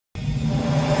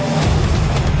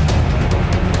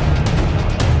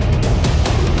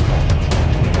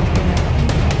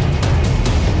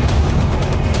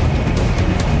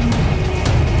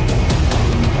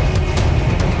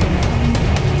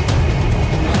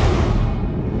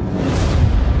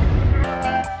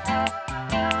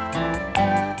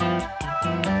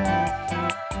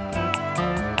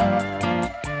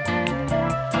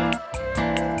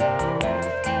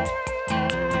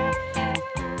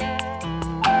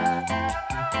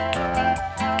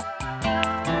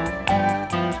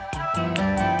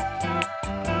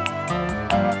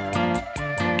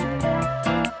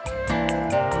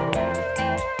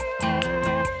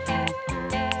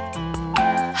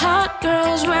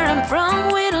I'm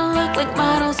from, we don't look like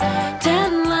models.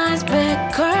 10 lines, big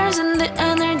curves, and the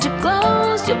energy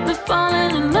glows. You'll be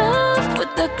falling in love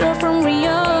with the girl from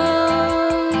Rio.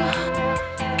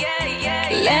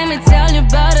 Let me tell you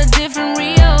about a different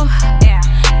Rio.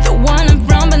 The one I'm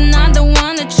from, but not the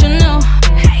one that you know.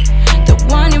 The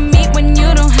one you meet when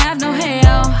you don't have no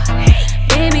halo.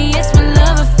 Baby, it's my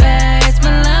love affair, it's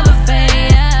my love affair,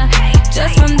 yeah.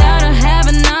 Just found out I have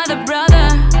another brother.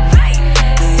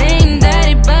 Same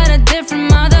daddy, but a different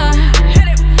mother.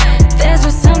 This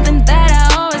was something that I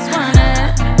always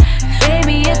wanted.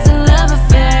 Baby, it's a love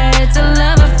affair, it's a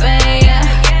love affair, yeah.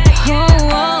 Oh,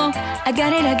 oh, I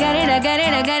got it, I got it, I got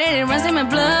it, I got it. It runs in my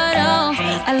blood, oh.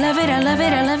 I love it, I love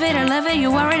it, I love it, I love it.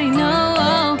 You already know,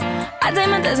 oh. I take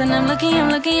my dozen, I'm looking, I'm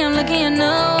looking, I'm looking, I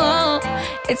know, oh.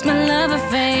 It's my love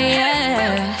affair,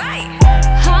 yeah.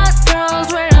 Hot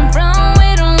girls where I'm from,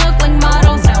 we don't look like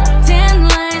models. 10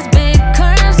 lines, big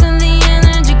curves, and the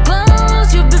energy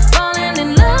glows. You'll be falling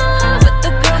in love with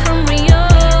the girl from Rio.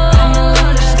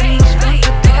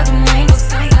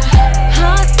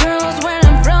 Hot girls where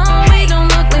I'm from, we don't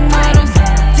look like models.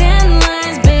 10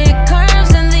 lines, big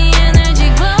curves, and the energy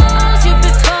glows. You'll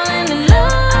be falling in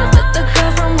love with the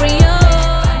girl from Rio.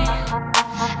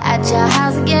 At your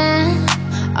house again,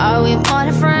 are we more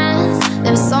than friends?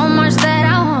 There's so much that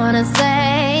I wanna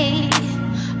say,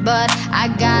 but I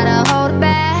gotta hold it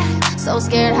back. So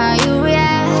scared how you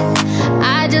react,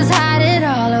 I just hide it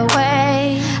all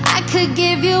away. I could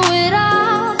give you it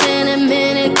all, then a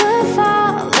minute could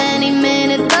fall. Any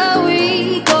minute that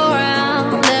we go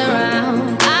round and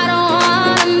round. I don't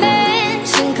wanna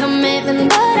mention commitment,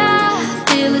 but I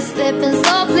feel it slipping.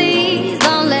 So please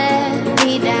don't let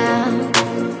me down,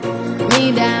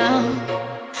 me down.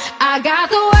 I got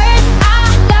the words I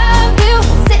love you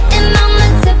sitting on the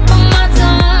tip of my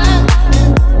tongue.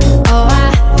 Oh, I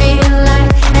feel like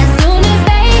as soon as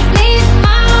they leave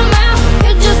my mouth,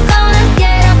 you're just gonna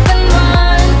get up and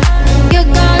run.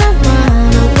 You're gonna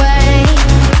run away.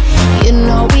 You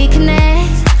know we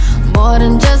connect more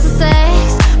than just a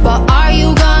sex, but are you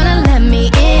gonna let me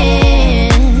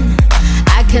in?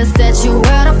 I could set your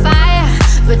world on fire,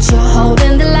 but you're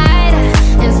holding the lighter.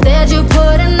 Instead you're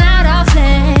putting out our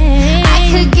flame.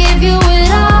 Could give you it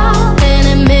all, then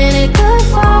a minute could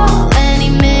fall. Any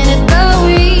minute that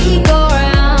we go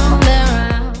round and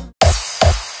round.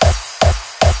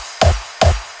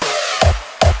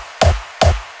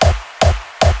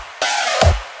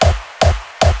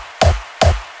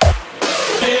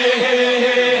 Hey, hey, hey,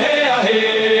 hey, hey,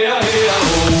 hey,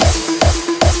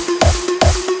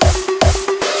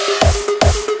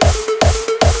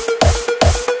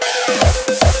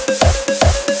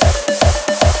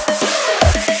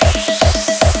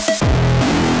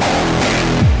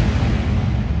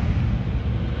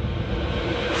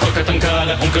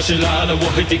 Un kasilale,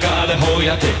 wohitikale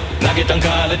hoyate.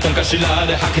 Nagetankale,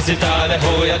 tonkashilale, hakisitale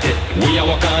hoyate. We are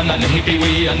wakana, nehipi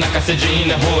we are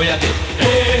nakasejine hoyate.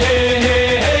 Hey, hey,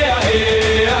 hey, hey, hey,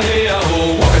 hey, hey, ho.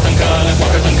 Wakatankale,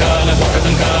 wakatankale,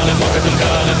 wakatankale,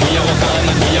 wakatankale. We are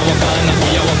wakana, we are